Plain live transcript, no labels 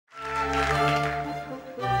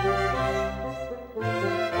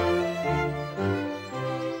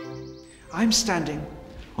am standing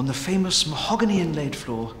on the famous mahogany inlaid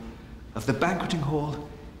floor of the banqueting hall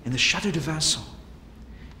in the Château de Vincennes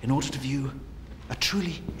in order to view a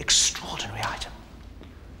truly extraordinary item.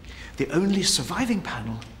 The only surviving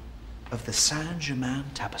panel of the Saint-Germain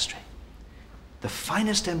Tapestry, the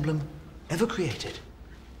finest emblem ever created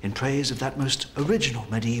in praise of that most original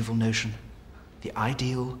medieval notion, the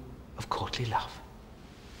ideal of courtly love.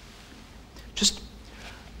 Just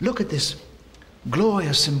look at this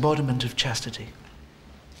glorious embodiment of chastity,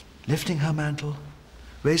 lifting her mantle,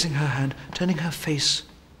 raising her hand, turning her face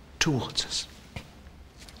towards us.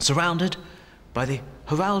 Surrounded by the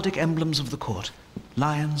heraldic emblems of the court,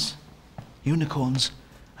 lions, unicorns,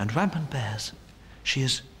 and rampant bears, she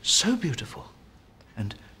is so beautiful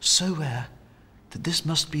and so rare that this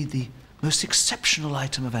must be the most exceptional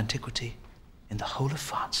item of antiquity in the whole of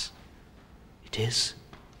France. It is,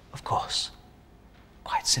 of course,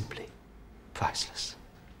 quite simply priceless.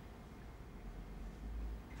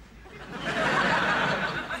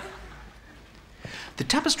 The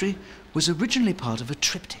tapestry was originally part of a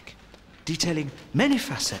triptych detailing many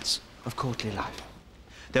facets of courtly life.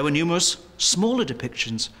 There were numerous smaller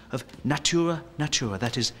depictions of natura natura,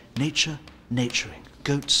 that is, nature naturing,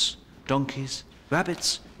 goats, donkeys,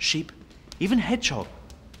 rabbits, sheep, even hedgehog.